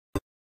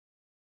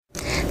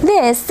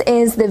This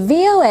is the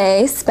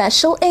VOA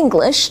Special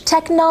English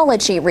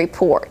Technology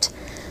Report.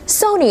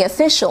 Sony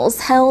officials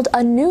held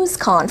a news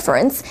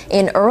conference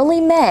in early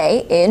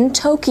May in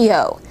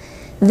Tokyo.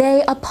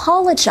 They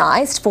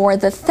apologized for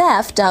the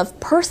theft of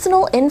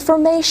personal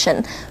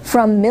information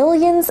from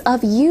millions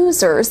of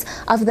users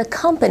of the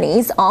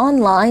company's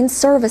online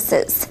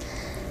services.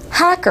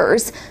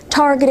 Hackers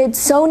targeted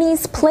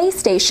Sony's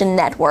PlayStation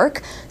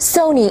Network,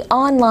 Sony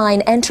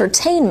Online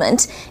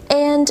Entertainment,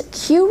 and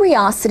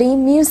Curiosity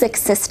Music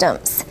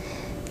Systems.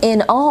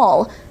 In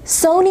all,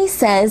 Sony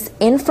says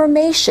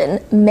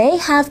information may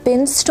have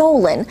been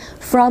stolen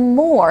from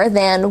more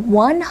than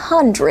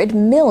 100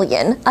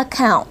 million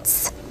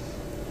accounts.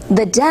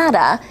 The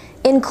data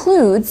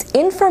includes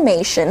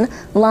information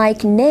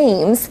like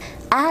names,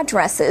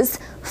 addresses,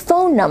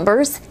 phone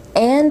numbers,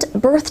 and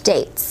birth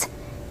dates.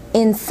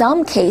 In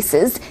some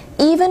cases,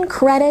 even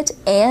credit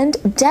and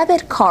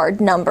debit card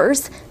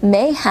numbers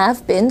may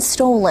have been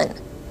stolen.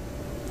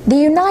 The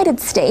United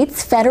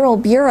States Federal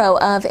Bureau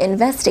of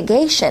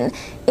Investigation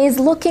is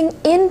looking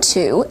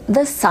into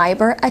the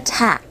cyber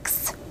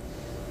attacks.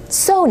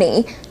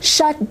 Sony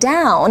shut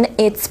down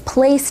its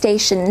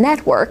PlayStation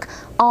Network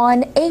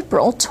on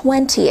April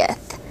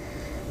 20th.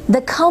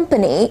 The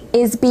company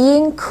is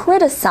being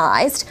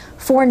criticized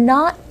for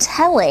not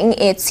telling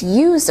its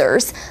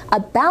users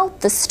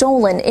about the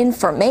stolen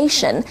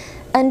information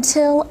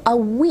until a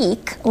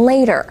week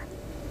later.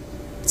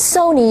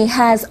 Sony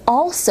has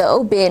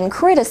also been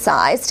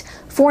criticized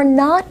for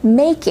not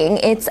making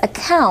its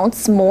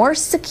accounts more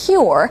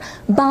secure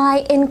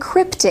by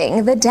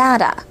encrypting the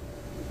data.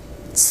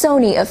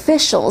 Sony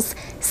officials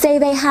say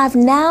they have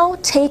now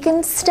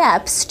taken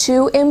steps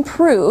to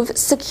improve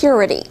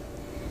security.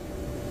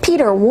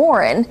 Peter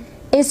Warren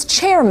is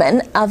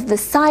chairman of the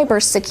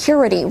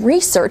Cybersecurity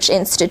Research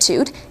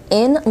Institute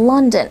in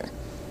London.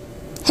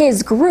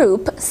 His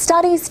group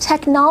studies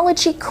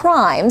technology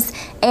crimes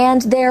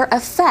and their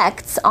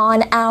effects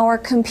on our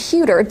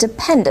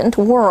computer-dependent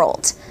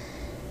world.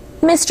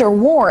 Mr.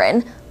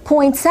 Warren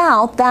points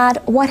out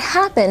that what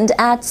happened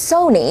at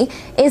Sony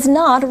is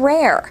not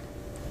rare.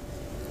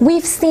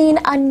 We've seen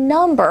a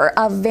number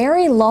of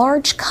very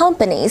large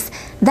companies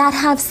that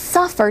have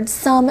suffered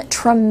some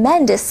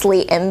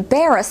tremendously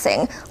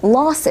embarrassing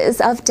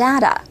losses of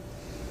data.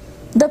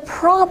 The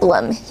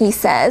problem, he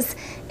says,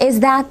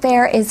 is that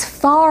there is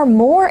far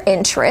more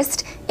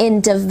interest in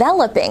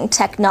developing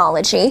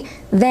technology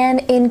than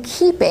in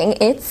keeping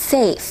it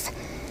safe.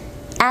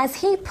 As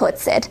he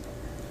puts it,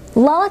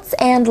 lots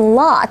and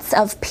lots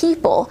of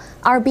people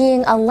are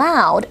being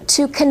allowed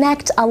to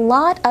connect a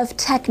lot of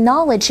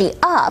technology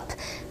up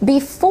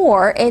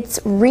before it's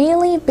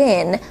really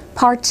been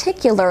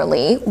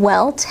particularly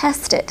well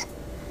tested.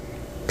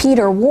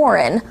 Peter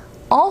Warren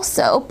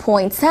also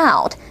points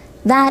out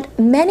that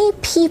many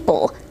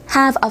people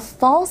have a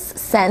false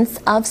sense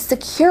of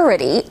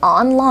security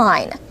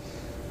online.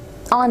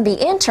 On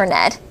the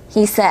internet,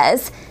 he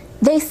says,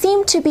 they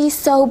seem to be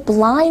so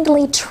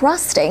blindly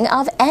trusting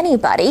of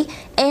anybody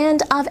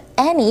and of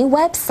any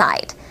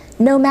website,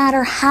 no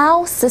matter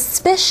how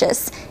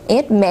suspicious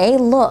it may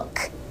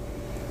look.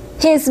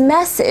 His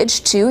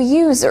message to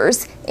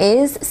users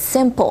is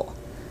simple.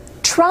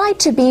 Try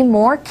to be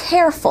more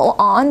careful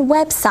on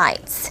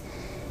websites.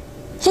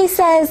 He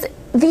says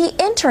the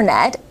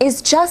internet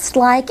is just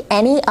like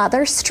any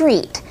other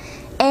street,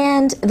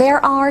 and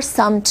there are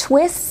some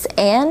twists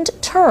and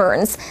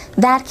turns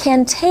that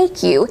can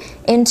take you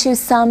into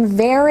some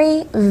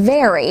very,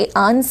 very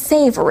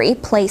unsavory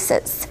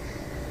places.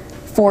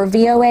 For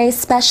VOA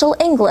Special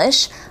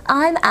English,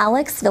 I'm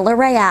Alex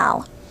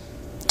Villarreal.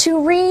 To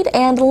read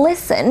and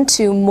listen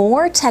to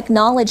more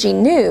technology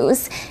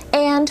news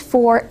and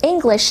for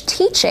English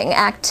teaching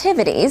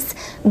activities,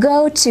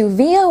 go to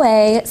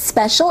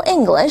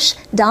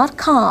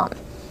voaspecialenglish.com.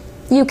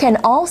 You can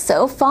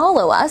also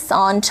follow us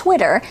on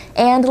Twitter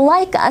and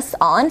like us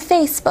on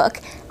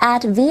Facebook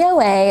at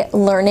VOA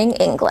Learning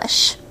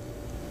English.